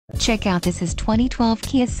Check out this is 2012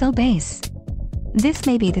 Kia Soul-Base. This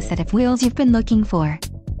may be the set of wheels you've been looking for.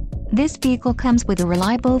 This vehicle comes with a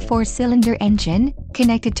reliable 4-cylinder engine,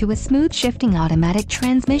 connected to a smooth shifting automatic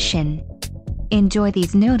transmission. Enjoy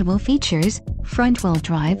these notable features: front-wheel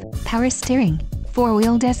drive, power steering,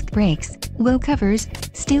 4-wheel disc brakes, wheel covers,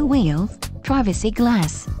 steel wheels, privacy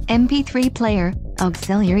glass, MP3 player,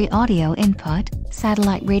 auxiliary audio input,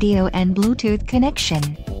 satellite radio and Bluetooth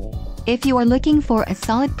connection. If you are looking for a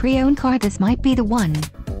solid pre-owned car, this might be the one.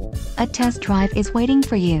 A test drive is waiting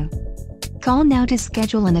for you. Call now to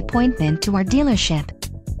schedule an appointment to our dealership.